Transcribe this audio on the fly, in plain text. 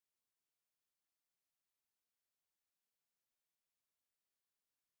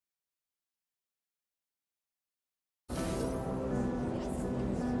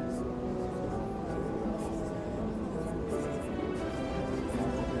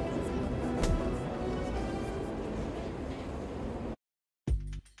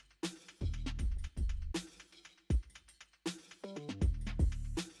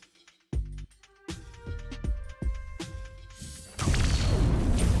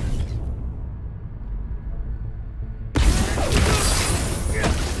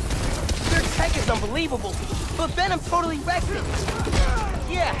unbelievable, but Venom totally wrecked it.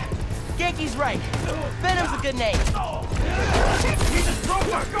 Yeah, Genki's right. Venom's a good name. He's a strong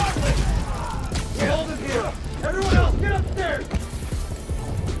regardless! Hold him here! Everyone else, get upstairs!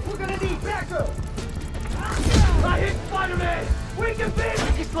 We're gonna need backup! I hit Spider-Man! We can beat him!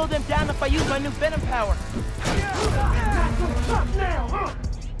 I can slow them down if I use my new Venom power. Stop now, huh?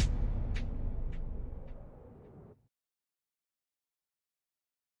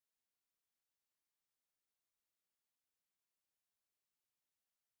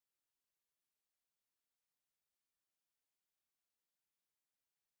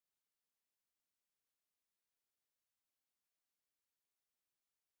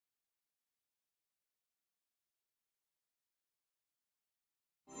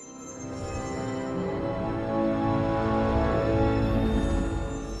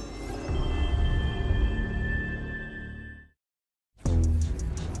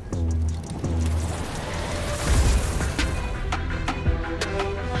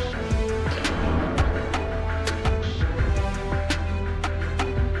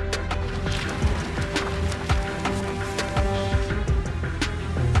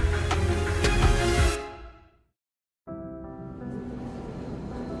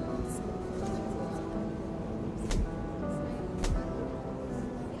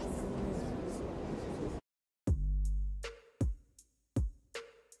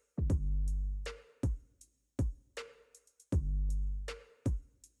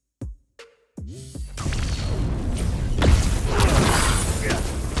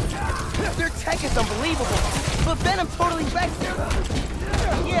 Their tech is unbelievable, but Venom totally wrecked it.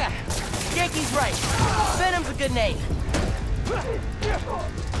 Yeah, Genki's right. Venom's a good name.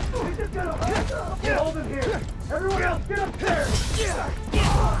 Hold him here! Everyone else, get upstairs!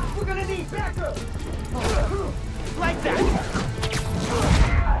 We're gonna need backup! Like that.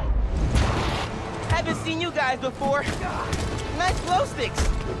 Haven't seen you guys before. Nice glow sticks.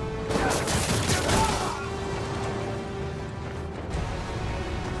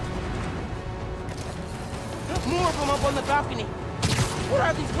 More of them up on the balcony. What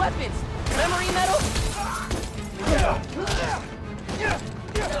are these weapons? Memory metal?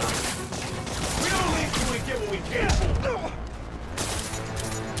 We don't leave till we get what we can for!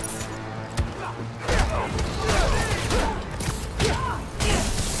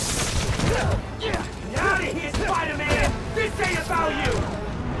 Get out of here, Spider-Man! This ain't about you!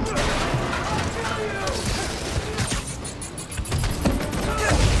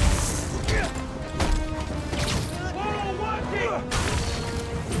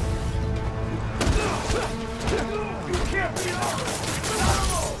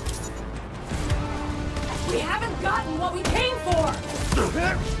 We haven't gotten what we came for!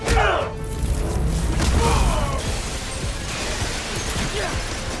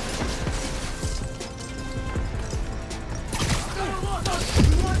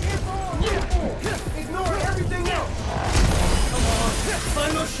 Ignore everything else! Come on,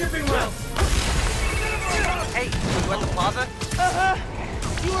 find those shipping routes! Hey, you at the plaza? Uh-huh.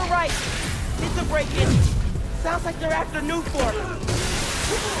 You were right. It's a break-in. Sounds like they're after Nuform.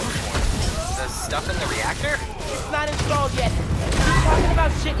 The stuff in the reactor? It's not installed yet. He's talking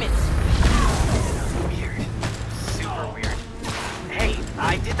about shipments. Weird. Super weird. Hey,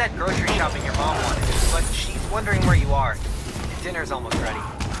 I did that grocery shopping your mom wanted, but she's wondering where you are. Dinner's almost ready.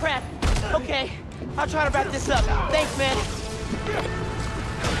 Crap. Okay. I'll try to wrap this up. Thanks, man.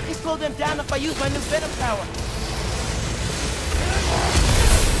 I can slow them down if I use my new Venom power.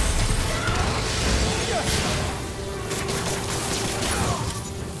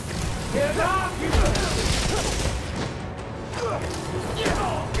 Get up!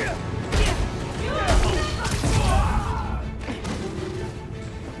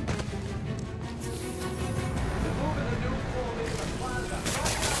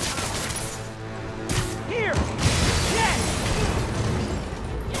 Here! Yes!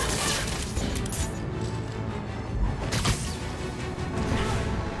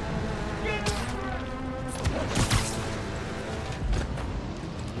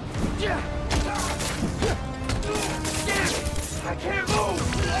 I can't move!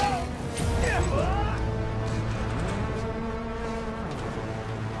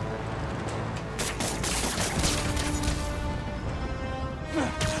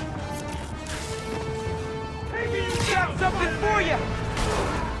 Got something for you!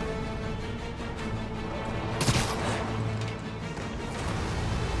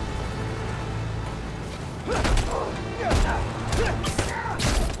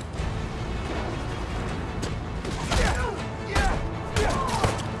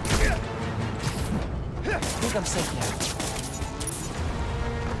 I think I'm safe now.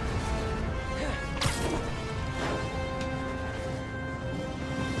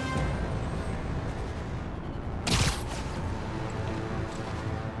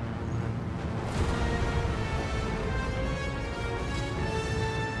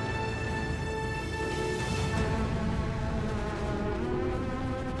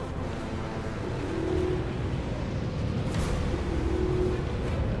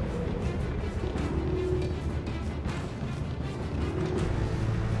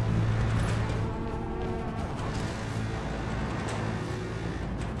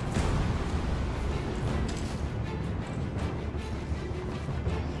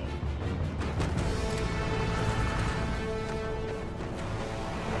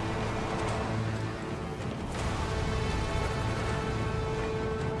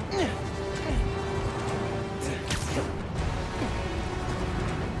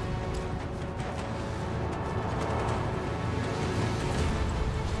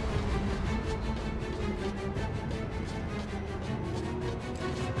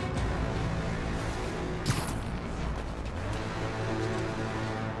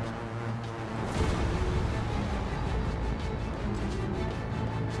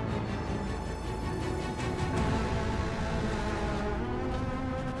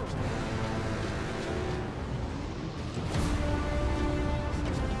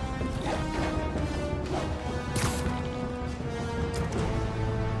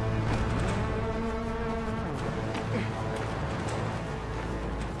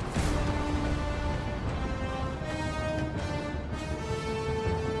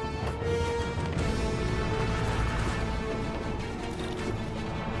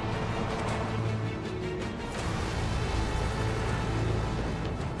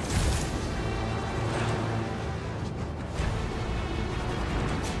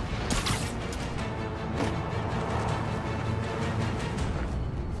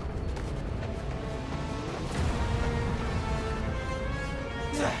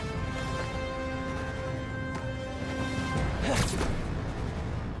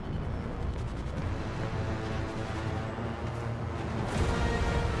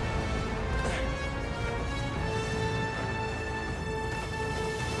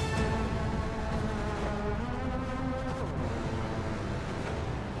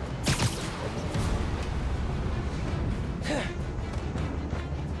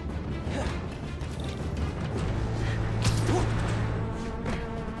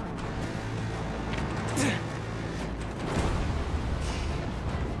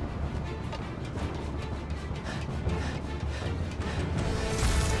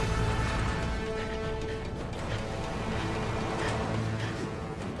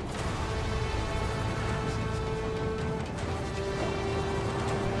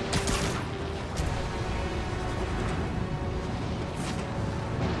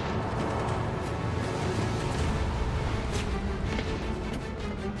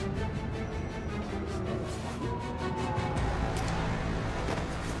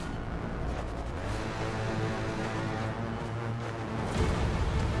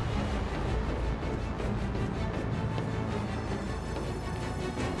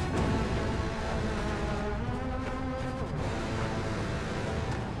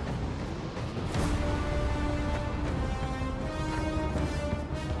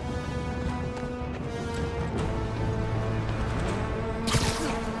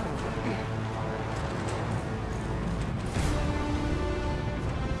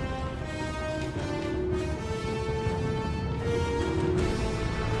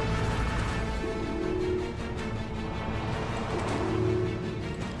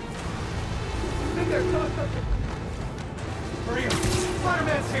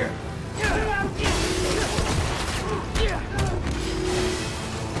 chance here!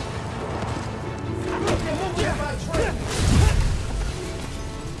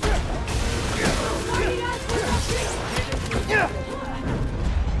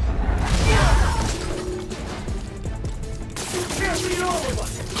 Can't beat all of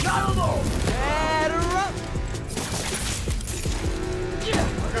us! Not alone! Batter up!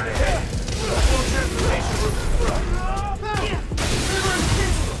 I got a hit! Full transformation room!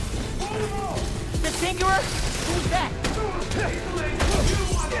 The Tinkerer? Who's that?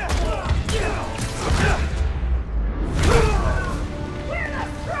 We're the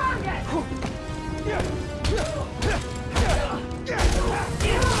strongest!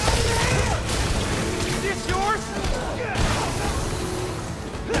 Is this yours?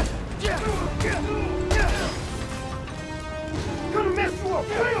 Gonna mess you up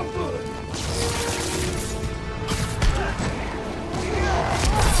real good!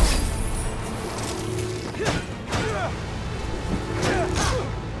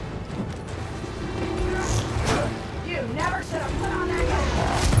 You never should have put on that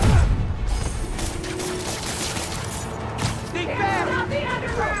uniform! Think It's fast! not the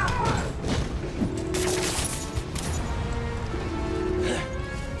underground!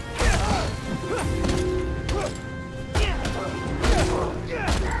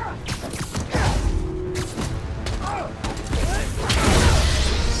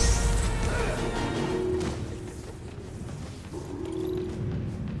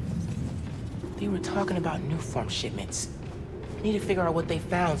 They were talking about new form shipments. Need to figure out what they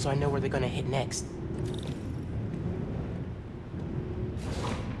found so I know where they're gonna hit next.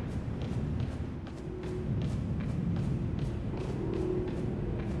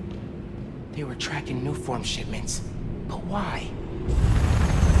 They were tracking new form shipments. But why?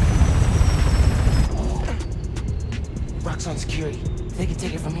 Rock's on security. They can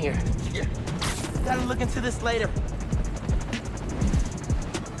take it from here. Gotta look into this later.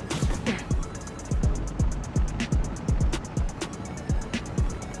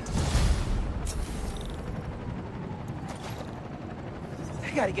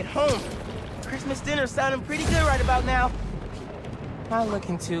 I gotta get home. Christmas dinner's sounding pretty good right about now. I'll look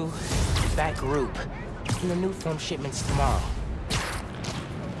into that group and the new form shipments tomorrow.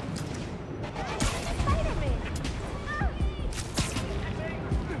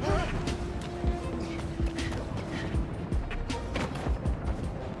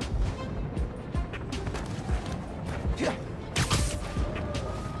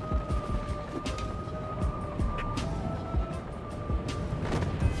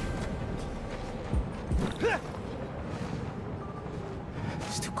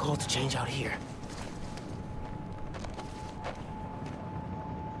 It's too cold to change out here.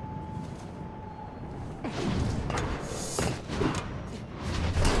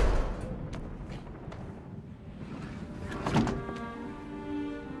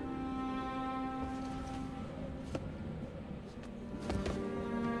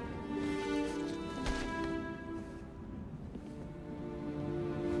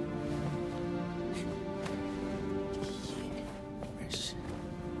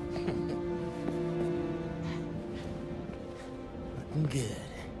 Looking good.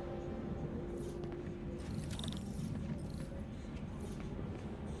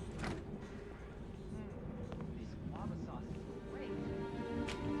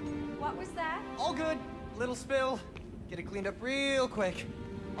 What was that? All good. Little spill. Get it cleaned up real quick.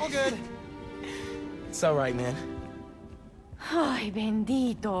 All good. It's all right, man. Ay,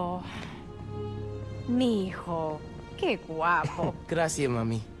 bendito. Mi hijo. Qué guapo. Gracias,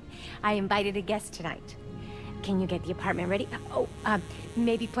 mami. I invited a guest tonight. Can you get the apartment ready? Oh,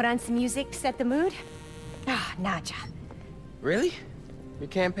 maybe put on some music to set the mood? Ah, Nadja. Really? Your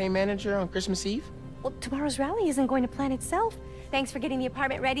campaign manager on Christmas Eve? Well, tomorrow's rally isn't going to plan itself. Thanks for getting the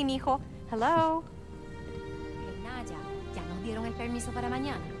apartment ready, mijo. Hello? Hey, Nadja, ya nos dieron el permiso para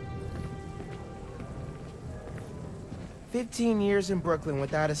mañana. 15 years in Brooklyn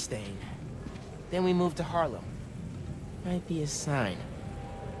without a stain. Then we moved to Harlem. Might be a sign.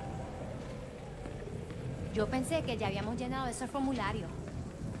 Yo pensé que ya habíamos llenado ese formulario.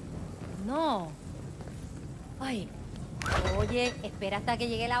 No. Ay. Oye, espera hasta que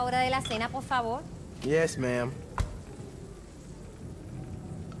llegue la hora de la cena, por favor. Yes, ma'am.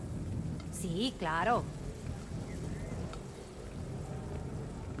 Sí, claro.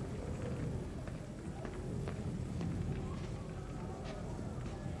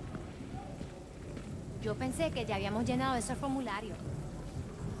 Yo pensé que ya habíamos llenado ese formulario.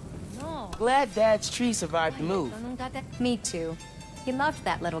 No. Glad Dad's tree survived the Ay, move. esto nunca te... Me too. He loved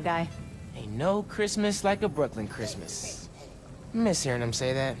that little guy. Ain't no Christmas like a Brooklyn Christmas. Miss hearing him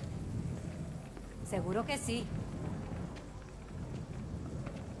say that. Seguro que sí.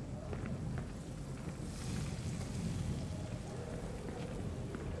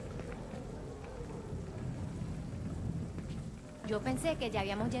 Yo pensé que ya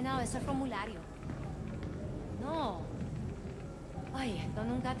habíamos llenado ese formulario. No. Ay, esto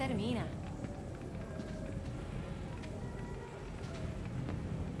nunca termina.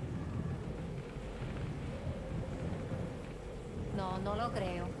 No, no lo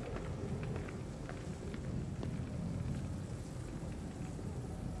creo.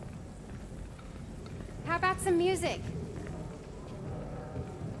 How about some music?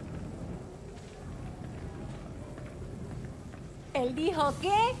 ¿Él dijo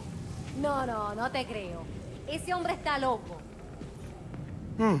qué? No, no, no te creo. Ese hombre está loco.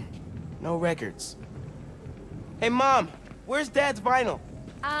 No records. Hey, Mom, where's Dad's vinyl?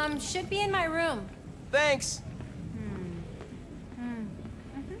 Should be in my room. Thanks.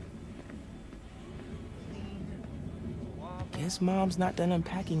 Guess Mom's not done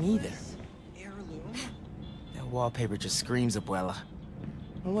unpacking either. Heirloom? That wallpaper just screams Abuela.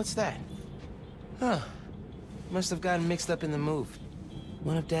 Well, what's that? Huh. Must have gotten mixed up in the move.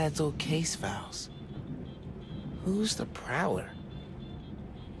 One of Dad's old case files. Who's the Prowler?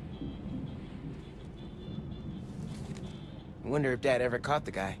 Wonder if Dad ever caught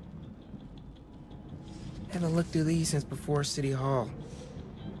the guy. Haven't looked through these since before City Hall.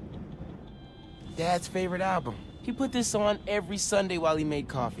 Dad's favorite album. He put this on every Sunday while he made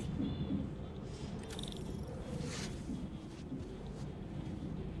coffee.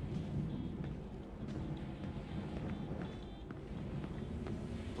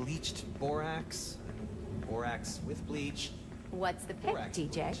 Bleached borax. Borax with bleach. What's the pick, Borax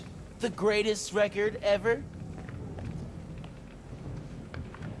TJ? bleach. The greatest record ever?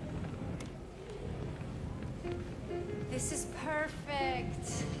 This is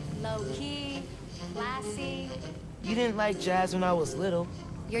perfect. Low-key, classy. You didn't like jazz when I was little.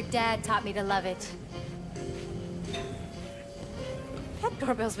 Your dad taught me to love it. That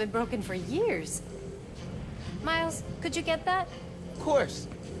doorbell's been broken for years. Miles, could you get that? Of course.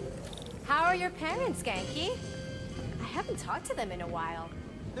 How are your parents, Ganke? I haven't talked to them in a while.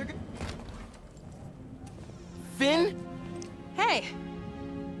 They're good. Finn? Hey!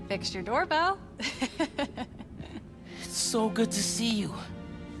 Fixed your doorbell. It's so good to see you.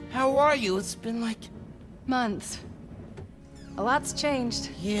 How are you? It's been like... Months. A lot's changed.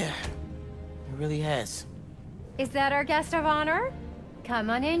 Yeah, it really has. Is that our guest of honor? Come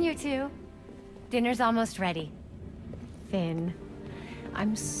on in, you two. Dinner's almost ready. Finn,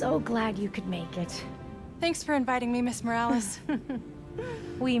 I'm so glad you could make it. Thanks for inviting me, Miss Morales.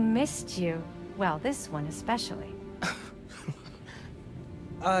 We missed you. Well, this one especially.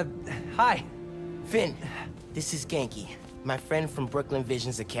 Hi. Finn, this is Ganke, my friend from Brooklyn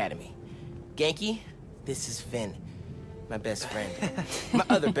Visions Academy. Ganke, this is Finn, my best friend. My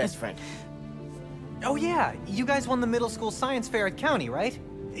other best friend. Oh yeah, you guys won the middle school science fair at County, right?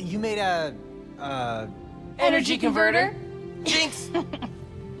 You made a, Energy converter? Jinx!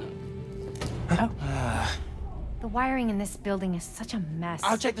 The wiring in this building is such a mess.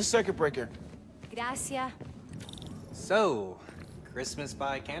 I'll check the circuit breaker. Gracias. So, Christmas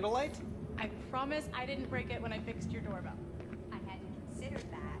by candlelight? I promise I didn't break it when I fixed your doorbell. I hadn't considered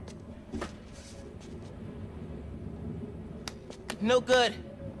that. No good.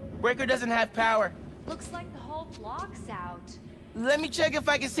 Breaker doesn't have power. Looks like the whole block's out. Let me check if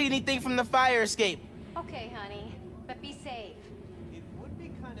I can see anything from the fire escape. Okay, honey, but be safe. It would be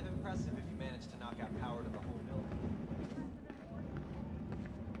kind of impressive if you managed to knock out power to the whole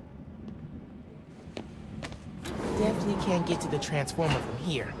building. Definitely can't get to the transformer from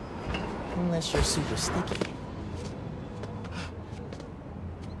here. Unless you're super sticky.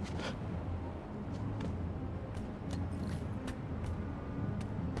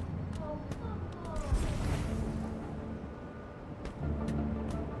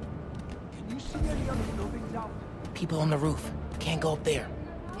 Can you see any other buildings out? People on the roof. Can't go up there.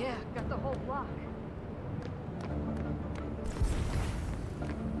 Yeah, got the whole block.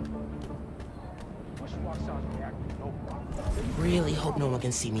 Bushwalk sounds reactive, no problem. Really hope no one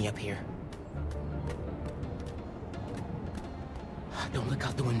can see me up here. Don't look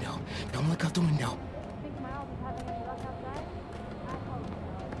out the window. Don't look out the window. Think Miles is having any luck outside? I hope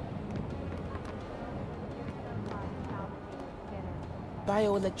so.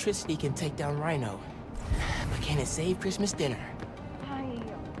 Bioelectricity can take down Rhino. But can it save Christmas dinner? Ay,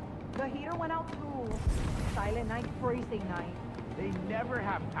 the heater went out too. Silent night, freezing night. They never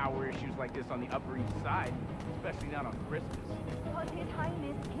have power issues like this on the Upper East Side, especially not on Christmas. Because His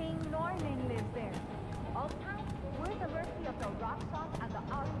Highness King Norman lives there. Uptown, We're at the mercy of the Roxxon and the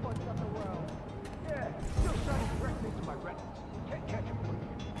outports of the world. Yeah, still shining directly into my retinas. Can't catch him.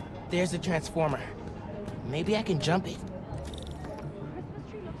 There's the transformer. Maybe I can jump it. Christmas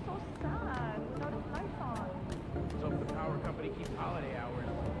tree looks so sad without its lights on. So if the power company keeps holiday hours.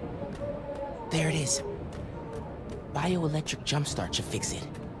 There it is. Bioelectric jumpstart should fix it.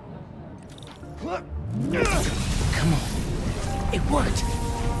 Come on. It worked.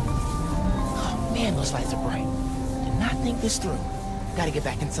 Oh man, those lights are bright. Did not think this through. Gotta get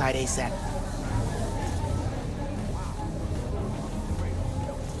back inside ASAP.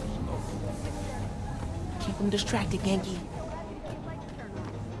 Keep them distracted, Genki.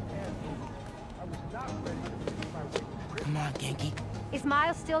 Come on, Genki. Is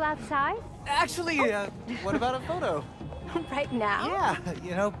Miles still outside? Actually, what about a photo? Right now? Yeah,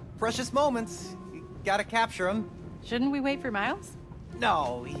 you know, precious moments. You gotta capture them. Shouldn't we wait for Miles?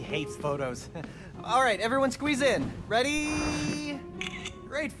 No, he hates photos. All right, everyone squeeze in. Ready?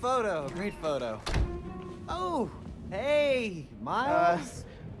 Great photo, great photo. Oh, hey, Miles.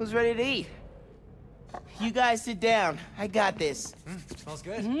 Who's ready to eat? You guys sit down. I got this. Smells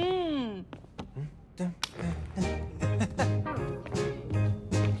good.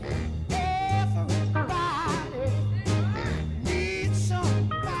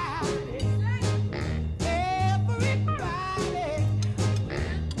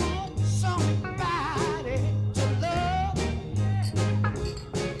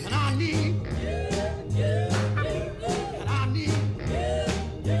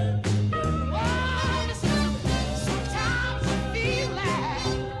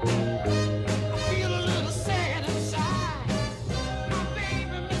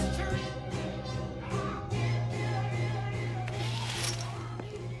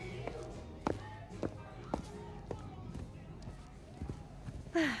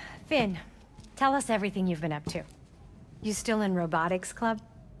 Finn, tell us everything you've been up to. You still in robotics club?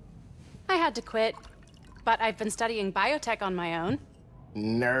 I had to quit, but I've been studying biotech on my own.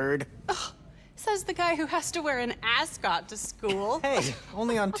 Nerd. Says the guy who has to wear an ascot to school. Hey,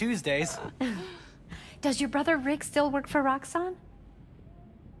 only on Tuesdays. Does your brother Rick still work for Roxxon?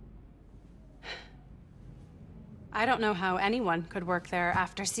 I don't know how anyone could work there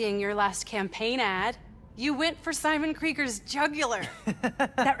after seeing your last campaign ad. You went for Simon Krieger's jugular.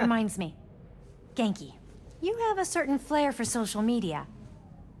 That reminds me. Genki, you have a certain flair for social media.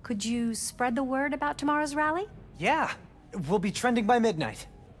 Could you spread the word about tomorrow's rally? Yeah, we'll be trending by midnight.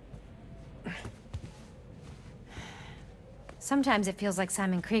 Sometimes it feels like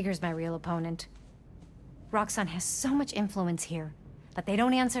Simon Krieger's my real opponent. Roxxon has so much influence here, but they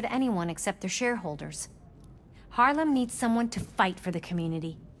don't answer to anyone except their shareholders. Harlem needs someone to fight for the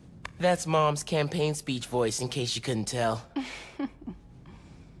community. That's Mom's campaign speech voice, in case you couldn't tell.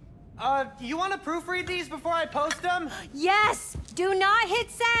 You want to proofread these before I post them? Yes! Do not hit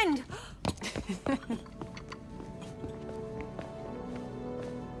send!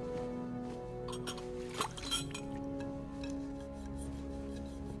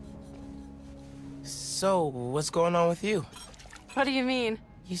 So, what's going on with you? What do you mean?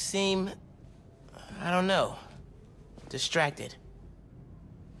 You seem... I don't know. Distracted.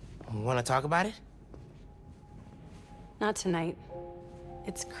 Want to talk about it? Not tonight.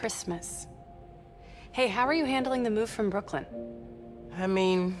 It's Christmas. Hey, how are you handling the move from Brooklyn? I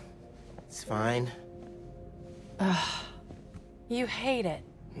mean... it's fine. You hate it.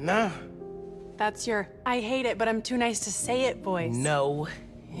 No. That's your I hate it, but I'm too nice to say it voice. No.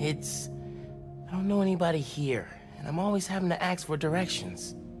 It's... I don't know anybody here, and I'm always having to ask for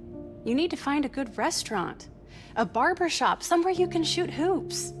directions. You need to find a good restaurant. A barber shop, somewhere you can shoot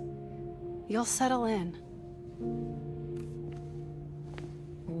hoops. You'll settle in.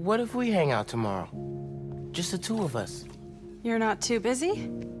 What if we hang out tomorrow? Just the two of us. You're not too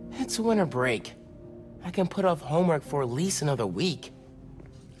busy? It's winter break. I can put off homework for at least another week.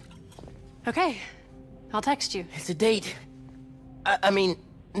 Okay. I'll text you. It's a date. I mean,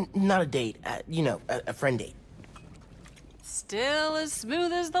 not a date. You know, a friend date. Still as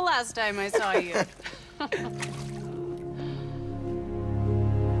smooth as the last time I saw you.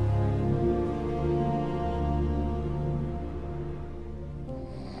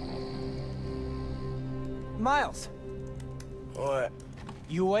 Miles, What?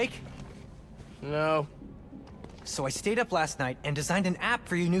 you awake? No. So I stayed up last night and designed an app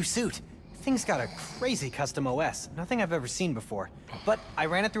for your new suit. Thing's got a crazy custom OS, nothing I've ever seen before. But I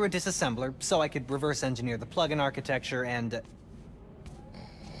ran it through a disassembler so I could reverse engineer the plugin architecture and...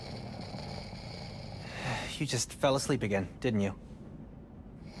 You just fell asleep again, didn't you?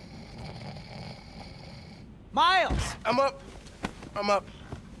 Miles! I'm up. I'm up.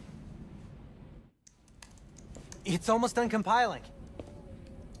 It's almost done compiling.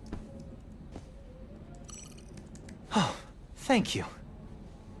 Oh, thank you.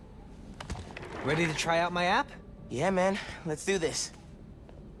 Ready to try out my app? Yeah, man. Let's do this.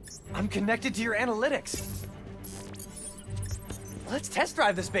 I'm connected to your analytics. Let's test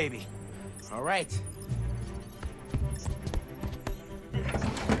drive this baby. All right.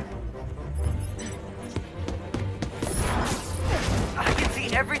 I can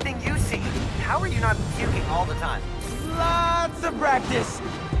see everything you see. How are you not puking all the time? Lots of practice.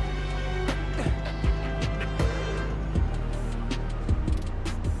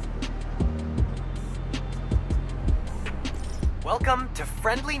 Welcome to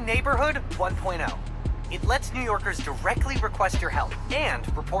Friendly Neighborhood 1.0. It lets New Yorkers directly request your help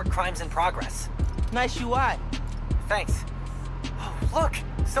and report crimes in progress. Nice UI. Thanks. Oh, look!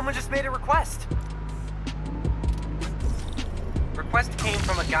 Someone just made a request. Request came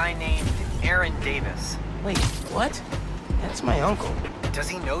from a guy named Aaron Davis. Wait, what? That's my uncle. Does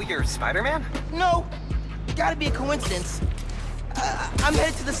he know you're Spider-Man? No! Gotta be a coincidence. I'm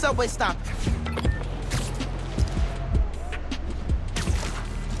headed to the subway stop.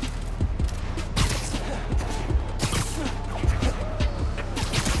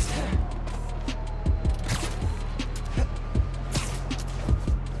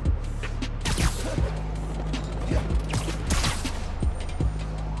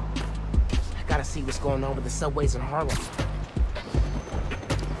 See what's going on with the subways in Harlem.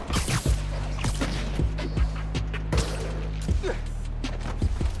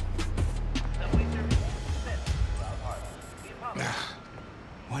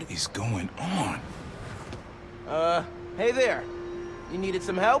 What is going on? Hey there. You needed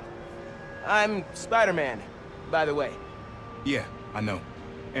some help? I'm Spider-Man, by the way. Yeah, I know.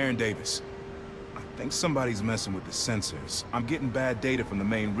 Aaron Davis. I think somebody's messing with the sensors. I'm getting bad data from the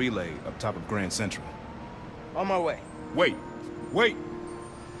main relay up top of Grand Central. On my way. Wait! Wait!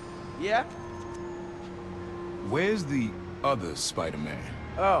 Yeah? Where's the other Spider-Man?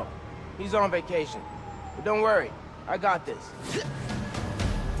 Oh, he's on vacation. But don't worry, I got this.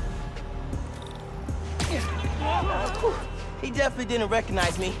 He definitely didn't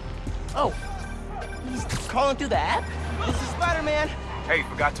recognize me. Oh, he's calling through the app? This is Spider-Man. Hey,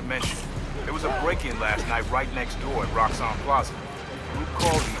 forgot to mention. There was a break-in last night right next door at Roxxon Plaza. A group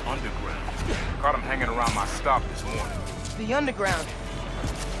called the Underground. Caught him hanging around my stop this morning. The Underground.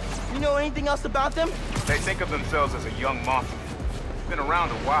 You know anything else about them? They think of themselves as a young mafia. Been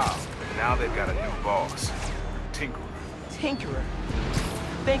around a while, but now they've got a new boss. Tinkerer. Tinkerer.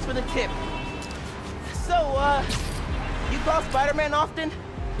 Thanks for the tip. So, you call Spider-Man often?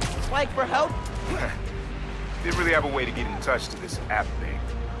 Like, for help? Didn't really have a way to get in touch to this app thing.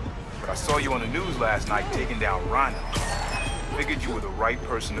 But I saw you on the news last night taking down Rhino. Figured you were the right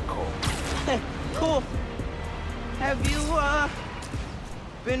person to call. Cool. Have you,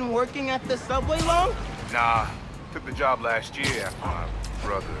 been working at the subway long? Nah, took the job last year after my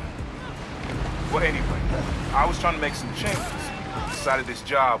brother. Well, anyway, I was trying to make some changes. Decided this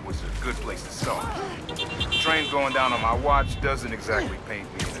job was a good place to start. The train going down on my watch doesn't exactly paint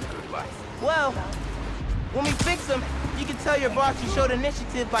me in a good light. Well, when we fix them, you can tell your boss you showed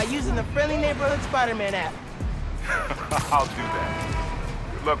initiative by using the Friendly Neighborhood Spider-Man app. I'll do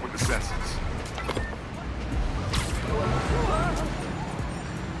that. Good luck with the sensors.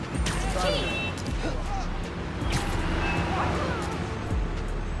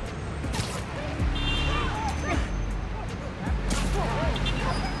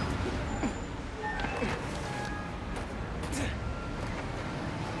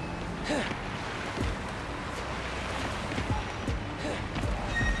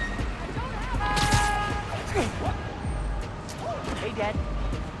 Hey, Dad.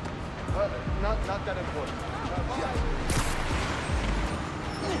 Not that important.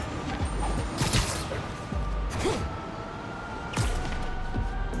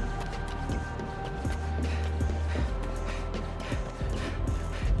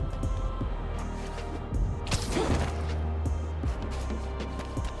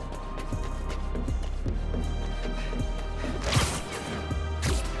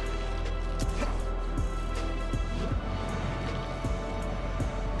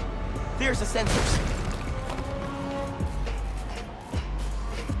 There's the sensors.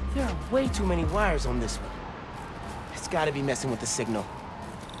 There are way too many wires on this one. It's gotta be messing with the signal.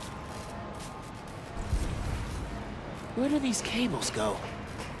 Where do these cables go?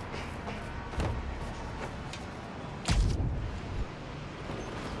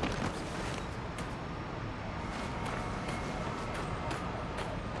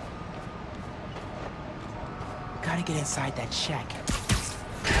 Gotta get inside that shack.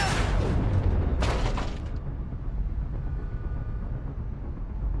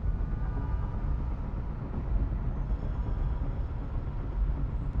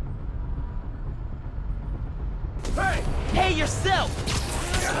 yourself!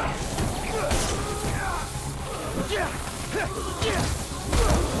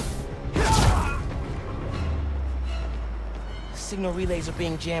 Signal relays are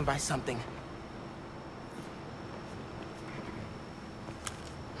being jammed by something.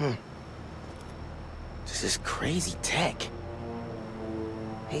 This is crazy tech.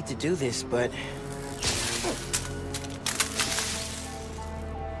 Hate to do this, but...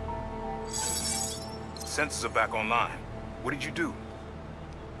 Sensors are back online. What did you do?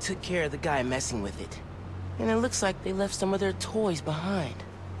 Took care of the guy messing with it. And it looks like they left some of their toys behind.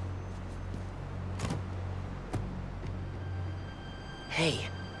 Hey,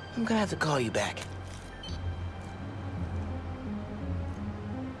 I'm gonna have to call you back.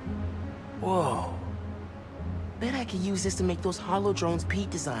 Whoa. Bet I could use this to make those holo drones Pete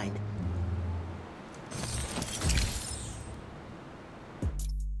designed.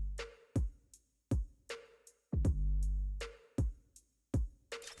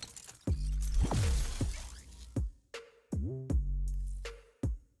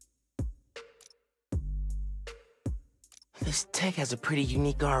 This tech has a pretty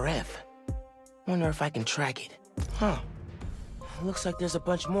unique RF. Wonder if I can track it. Huh. Looks like there's a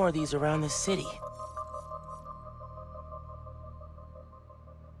bunch more of these around this city.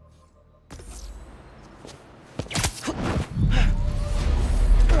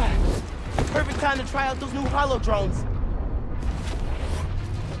 Perfect time to try out those new holo drones.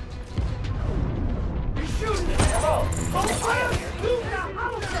 He's shooting it! Hold fire! Move now!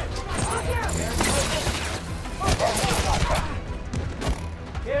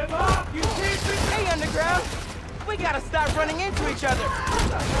 Give up! You can't be... Hey, Underground! We gotta stop running into each other!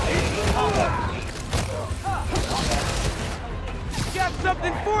 Got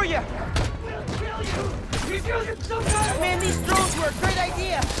something for you! We'll kill you! He's using some kind of... Man, these drones were a great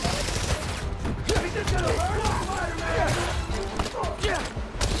idea! He's just gonna learn Spider-Man!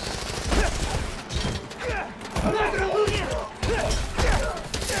 I'm not gonna lose you!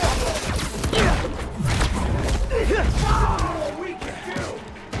 Oh, we can do!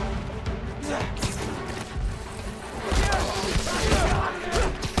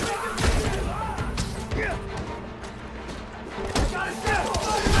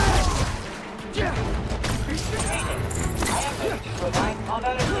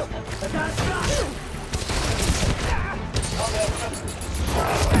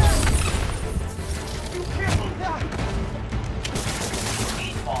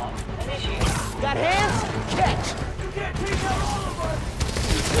 Got hands? Catch! You can't take out all of us!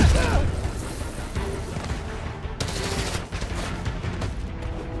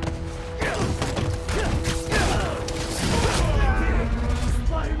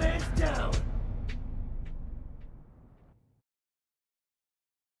 Spider-Man's down!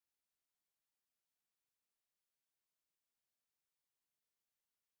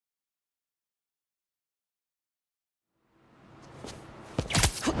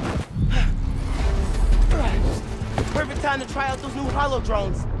 Perfect time to try out those new holo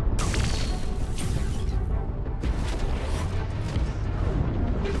drones.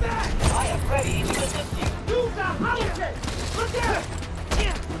 Get back! I am ready to assist you. Move the holiday! Look out!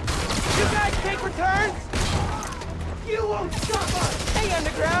 You guys take returns? You won't stop us! Hey,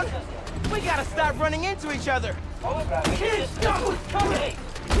 Underground! We gotta stop running into each other! Can't stop what's coming!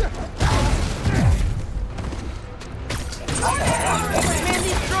 Man,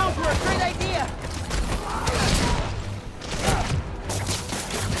 these drones were a great idea!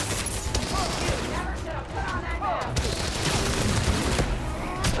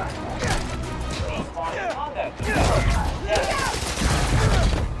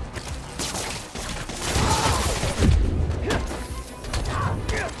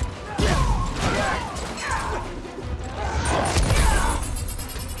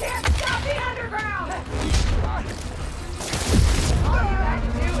 Can't stop the Underground! All you have to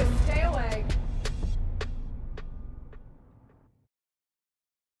do is stay away.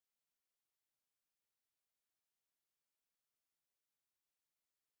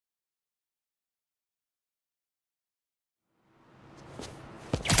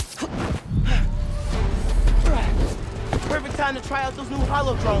 Perfect time to try out those new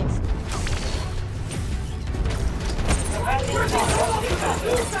holo drones.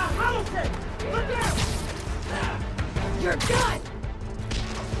 You're done!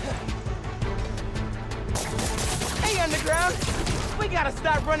 Hey, Underground! We gotta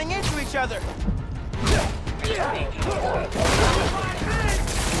stop running into each other!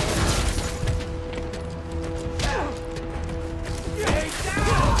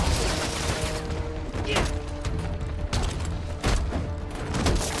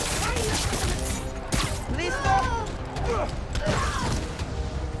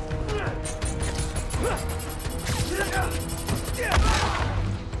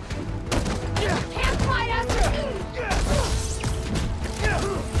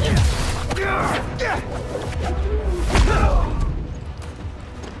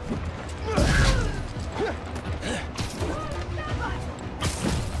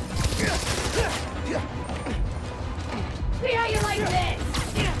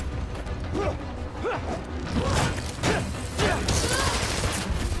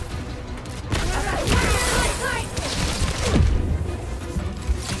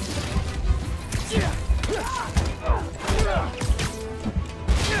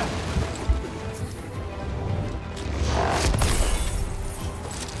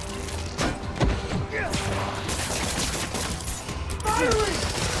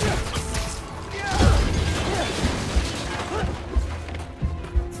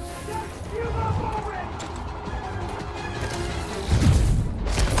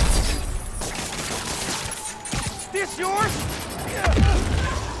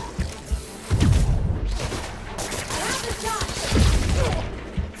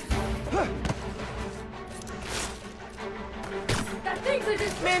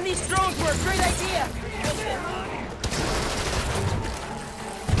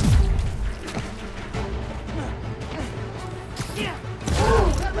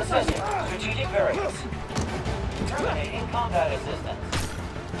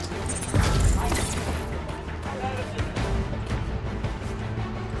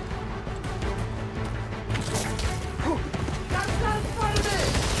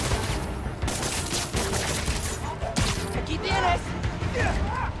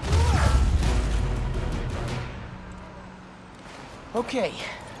 Okay.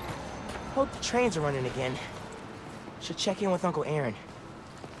 Hope the trains are running again. Should check in with Uncle Aaron.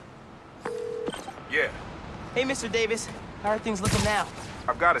 Yeah, Hey, Mr. Davis. How are things looking now?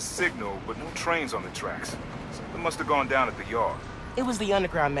 I've got a signal, but no trains on the tracks. Something must have gone down at the yard. It was the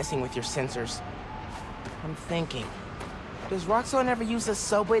underground messing with your sensors. I'm thinking. Does Roxxon ever use the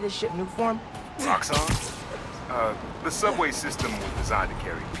subway to ship Nuform? Roxxon? The subway system was designed to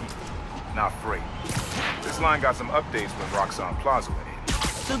carry people, not freight. This line got some updates when Roxxon Plaza went in.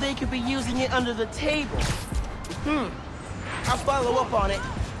 So they could be using it under the table. I'll follow up on it.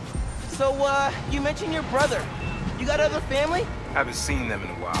 So, you mentioned your brother. You got other family? Haven't seen them in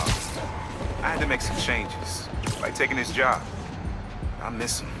a while. I had to make some changes, like taking his job. I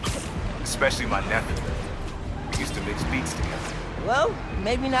miss him, especially my nephew. We used to mix beats together. Well,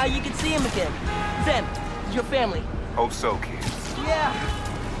 maybe now you can see him again. Zen, your family. Hope so, kid. Yeah.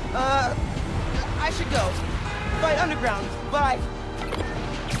 I should go. Fight underground. Bye.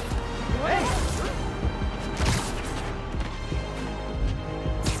 Hey!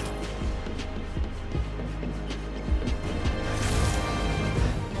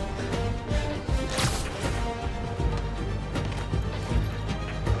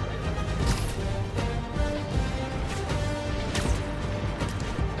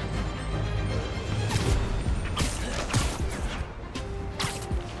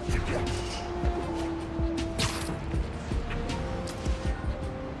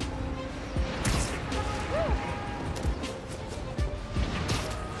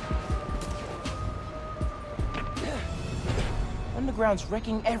 Underground's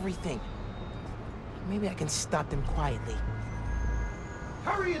wrecking everything. Maybe I can stop them quietly.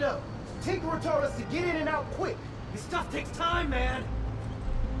 Hurry it up! Tinkerer told us to get in and out quick. This stuff takes time, man.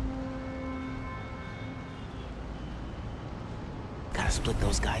 Gotta split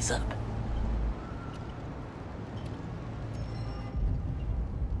those guys up.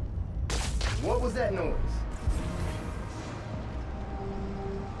 What was that noise?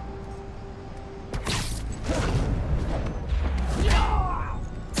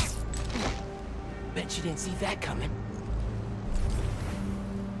 Bet you didn't see that coming.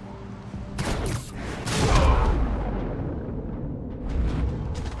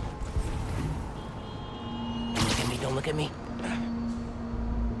 Don't look at me.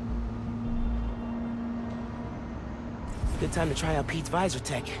 Good time to try out Pete's visor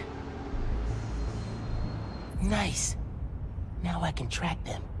tech. Nice. Now I can track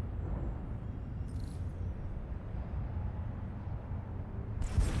them.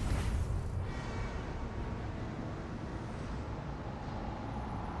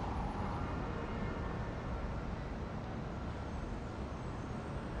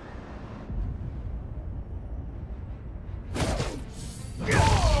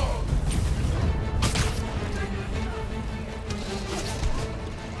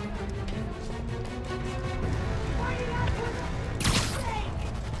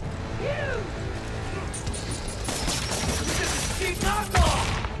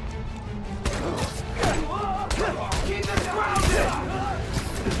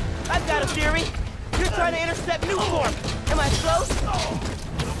 I've got a theory. You're trying to intercept Nuform. Am I close?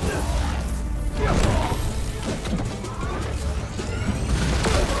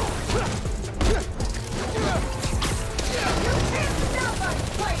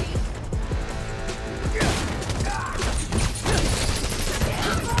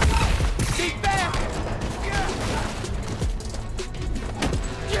 Keep back!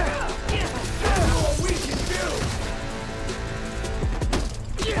 What we can do!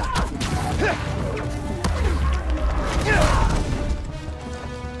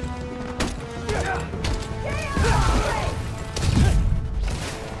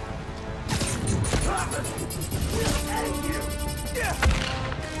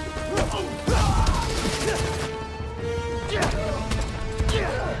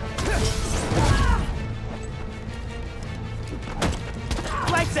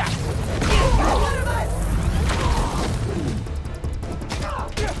 Lights out!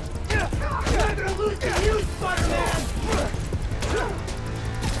 You're not gonna lose to you, Spider-Man!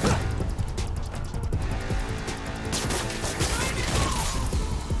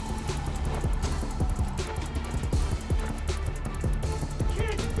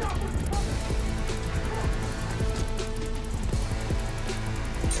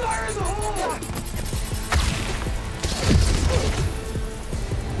 Fire in the hole!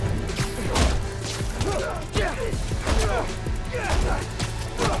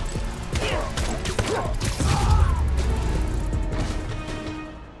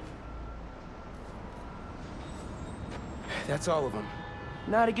 That's all of them.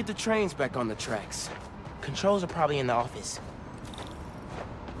 Now to get the trains back on the tracks. Controls are probably in the office.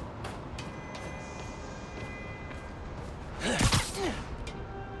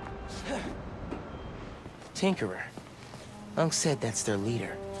 Tinkerer. Unc said that's their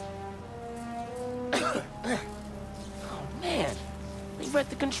leader. Oh, man. They read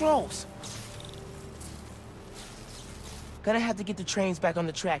the controls. Gonna have to get the trains back on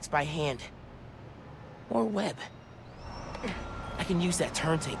the tracks by hand. Or web. I can use that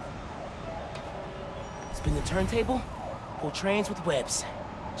turntable. Spin the turntable, pull trains with webs.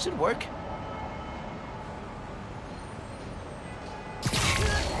 Should work.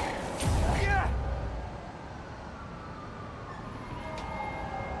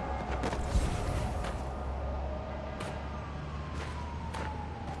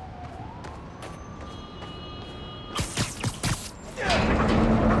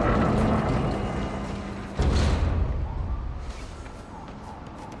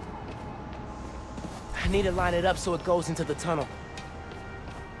 I need to line it up so it goes into the tunnel.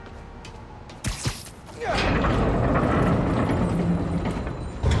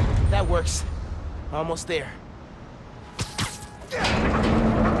 That works. Almost there.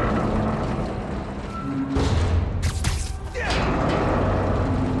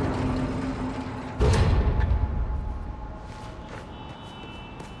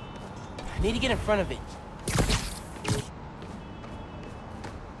 I need to get in front of it.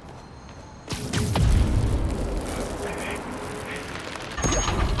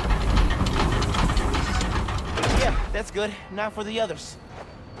 That's good. Now for the others.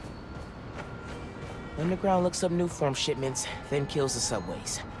 Underground looks up Nuform shipments, then kills the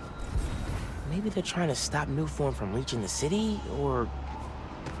subways. Maybe they're trying to stop Nuform from reaching the city, or...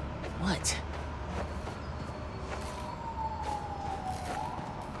 what?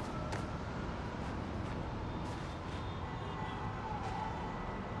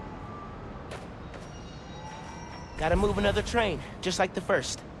 Gotta move another train, just like the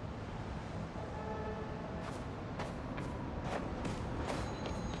first.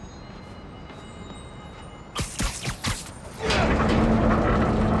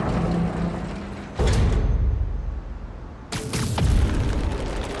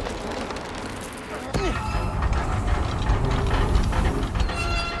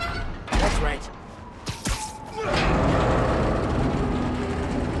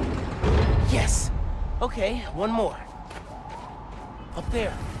 Okay, one more. Up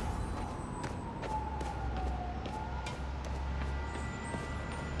there.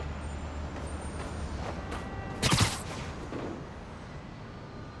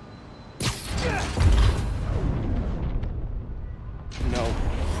 No.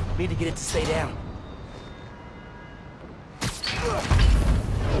 Need to get it to stay down.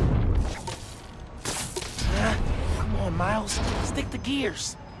 Come on, Miles. Stick the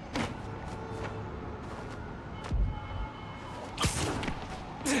gears.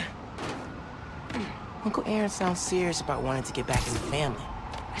 Uncle Aaron sounds serious about wanting to get back in the family.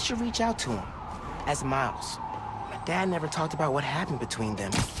 I should reach out to him. As Miles. My dad never talked about what happened between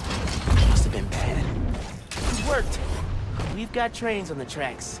them. It must have been bad. It worked. We've got trains on the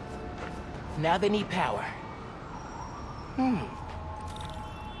tracks. Now they need power.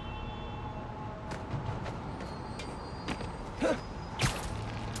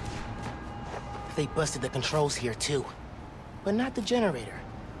 They busted the controls here too. But not the generator.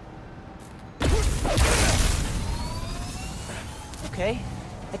 Okay,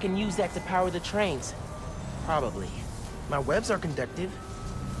 I can use that to power the trains. Probably. My webs are conductive.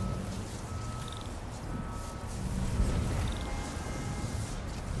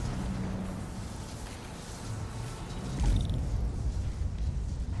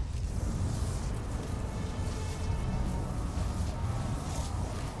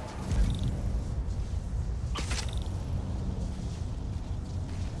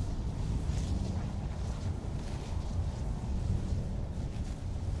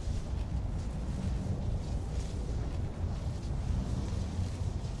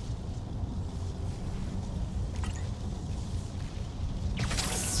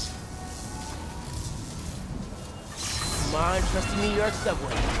 Come on, trusty New York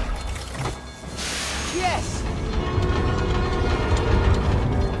subway. Yes!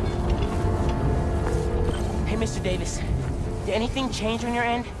 Hey, Mr. Davis. Did anything change on your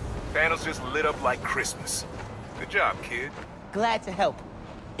end? Panels just lit up like Christmas. Good job, kid. Glad to help.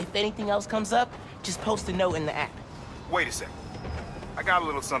 If anything else comes up, just post a note in the app. Wait a second. I got a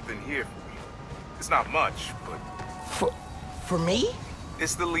little something here for you. It's not much, but... For me?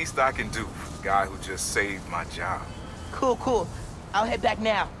 It's the least I can do for the guy who just saved my job. Cool, cool. I'll head back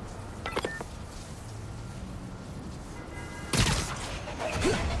now.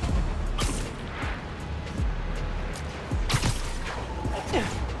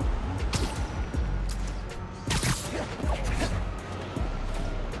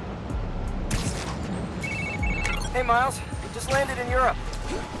 Hey, Miles. Just landed in Europe.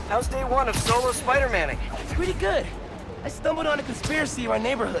 How's day one of solo Spider-Manning? Pretty good. I stumbled on a conspiracy in our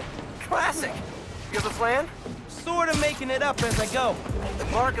neighborhood. Classic. You have a plan? Sort of making it up as I go. The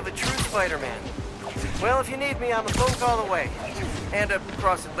mark of a true Spider-Man. Well, if you need me, I'm a phone call away. And a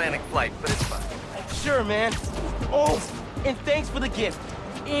cross-Atlantic flight, but it's fine. Sure, man. Oh, and thanks for the gift.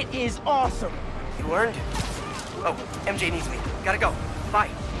 It is awesome. You earned it. Oh, MJ needs me. Gotta go. Bye.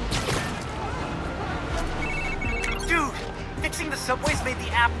 Dude, fixing the subways made the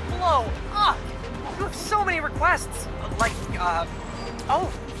app blow up. You have so many requests. Like,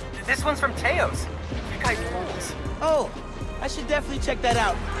 oh, this one's from Teos. You guys rules. Oh, I should definitely check that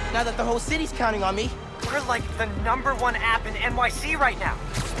out, now that the whole city's counting on me. We're like the #1 app in NYC right now.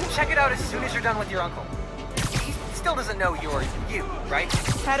 Check it out as soon as you're done with your uncle. He still doesn't know you're you, right?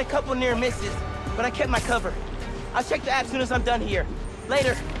 Had a couple near misses, but I kept my cover. I'll check the app as soon as I'm done here.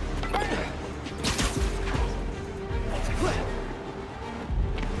 Later.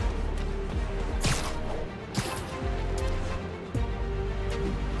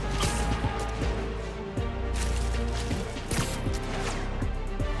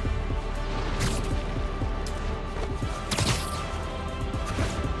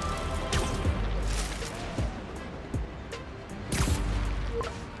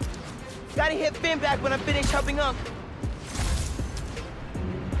 Gotta hit Finn back when I'm finished helping Unc.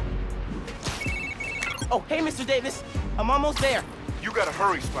 Oh, hey, Mr. Davis. I'm almost there. You gotta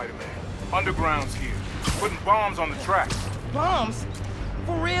hurry, Spider-Man. Underground's here. Putting bombs on the tracks. Bombs?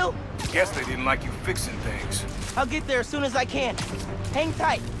 For real? Guess they didn't like you fixing things. I'll get there as soon as I can. Hang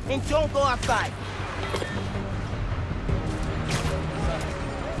tight, and don't go outside.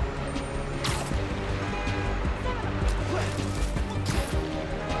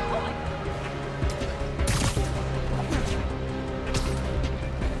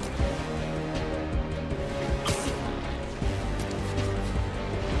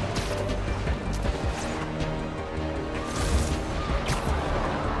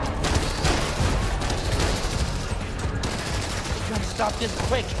 Stop this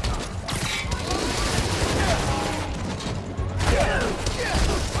quick.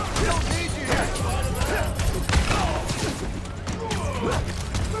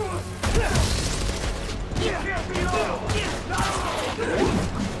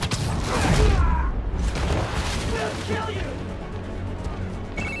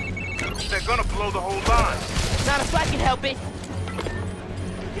 They're gonna blow the whole line. Not if I can help it.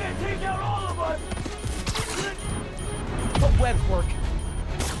 You can't take out all of us! But webs work.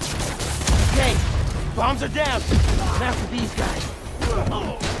 Okay, bombs are down. Now for these guys.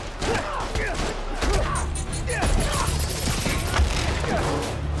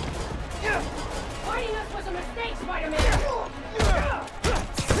 Fighting us was a mistake, Spider-Man!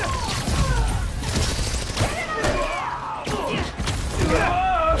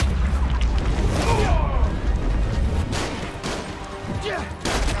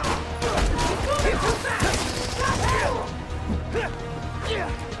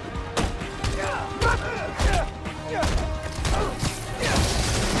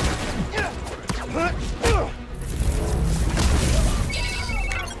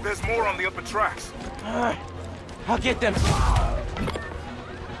 There's more on the upper tracks. I'll get them.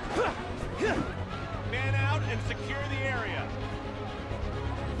 Man out and secure the area.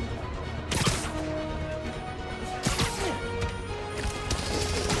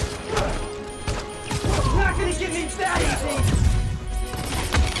 Not gonna get me that easy.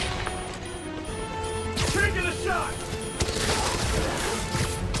 Taking a shot!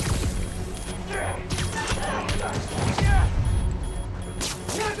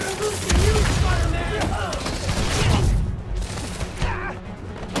 Not gonna lose to you, Spider-Man!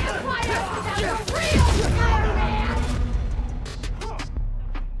 Fight us without the real Spider-Man!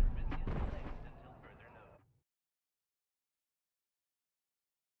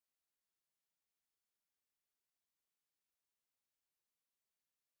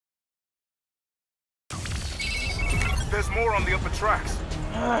 There's more on the upper tracks.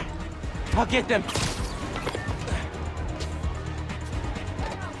 I'll get them.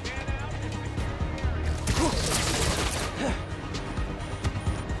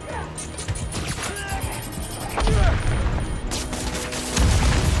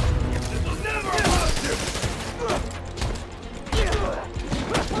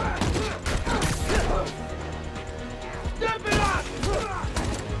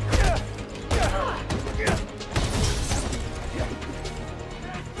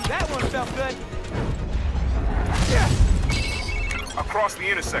 That one felt good. Across the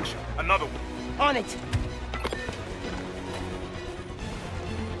intersection, another one. On it.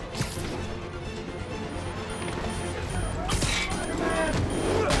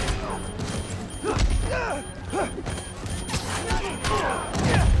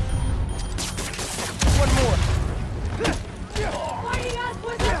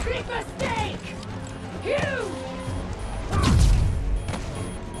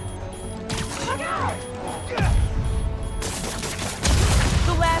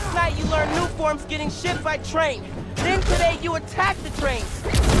 Last night you learned new forms getting shipped by train. Then today you attack the trains.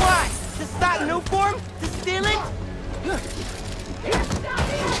 Why? To stop new form? To steal it?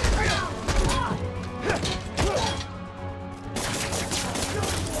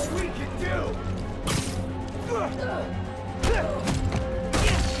 We can do.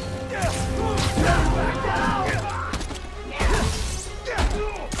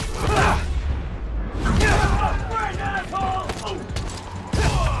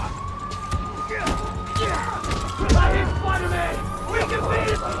 I hit Spider-Man! We can beat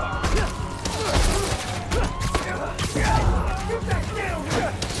it! Get back down!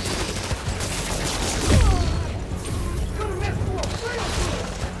 Gonna mess you up real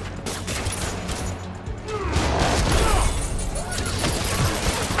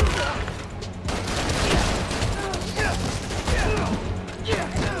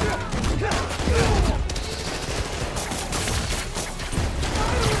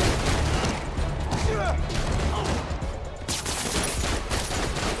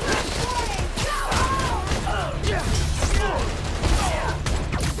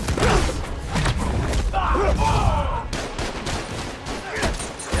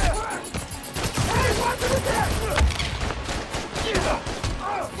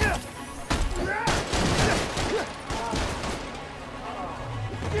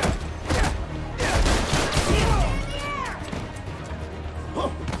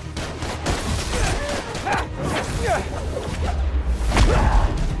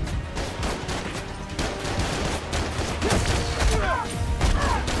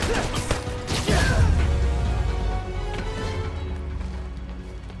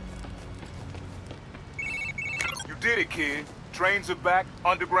Did it, kid. Trains are back,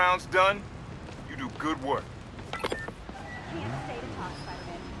 underground's done. You do good work.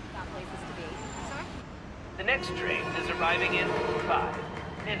 The next train is arriving in 5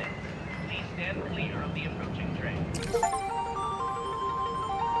 minutes. Please stand clear of the approaching train.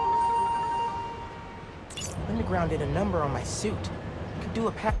 Underground did a number on my suit. Could do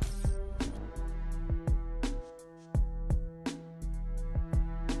a pack.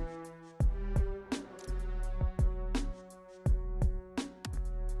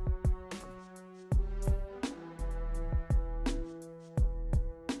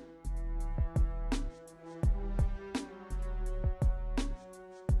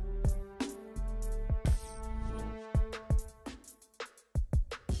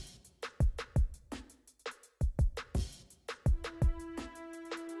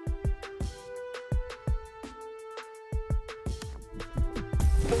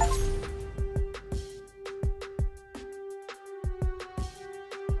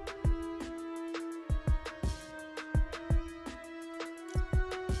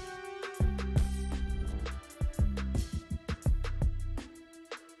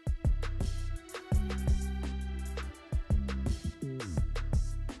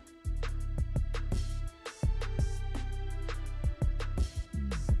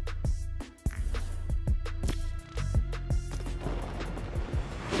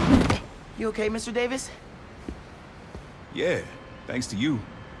 You okay, Mr. Davis? Yeah, thanks to you.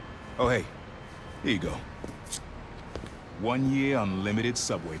 Oh, hey, here you go. 1 year unlimited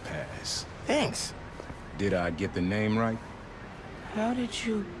subway pass. Thanks. Did I get the name right? How did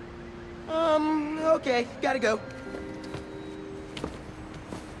you... okay, gotta go.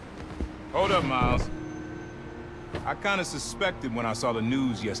 Hold up, Miles. I kinda suspected when I saw the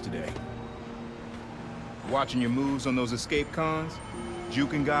news yesterday. Watching your moves on those escape cons,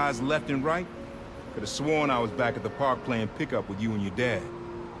 juking guys left and right, could have sworn I was back at the park playing pickup with you and your dad.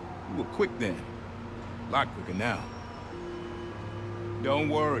 You were quick then. A lot quicker now. Don't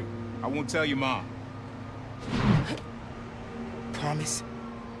worry, I won't tell your mom. Promise?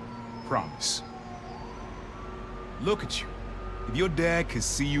 Promise. Look at you. If your dad could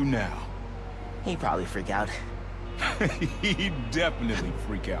see you now... He'd probably freak out. He'd definitely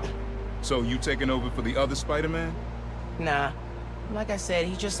freak out. So you taking over for the other Spider-Man? Nah. Like I said,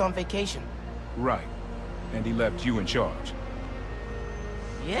 he's just on vacation. Right. And he left you in charge.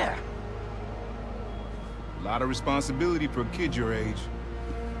 Yeah. A lot of responsibility for a kid your age.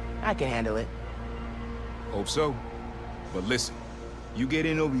 I can handle it. Hope so. But listen, you get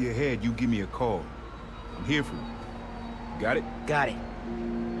in over your head, you give me a call. I'm here for you. Got it? Got it.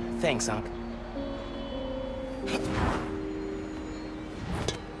 Thanks, Unc.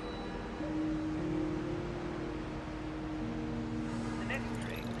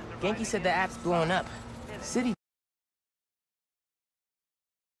 Genki said the app's blowing up. City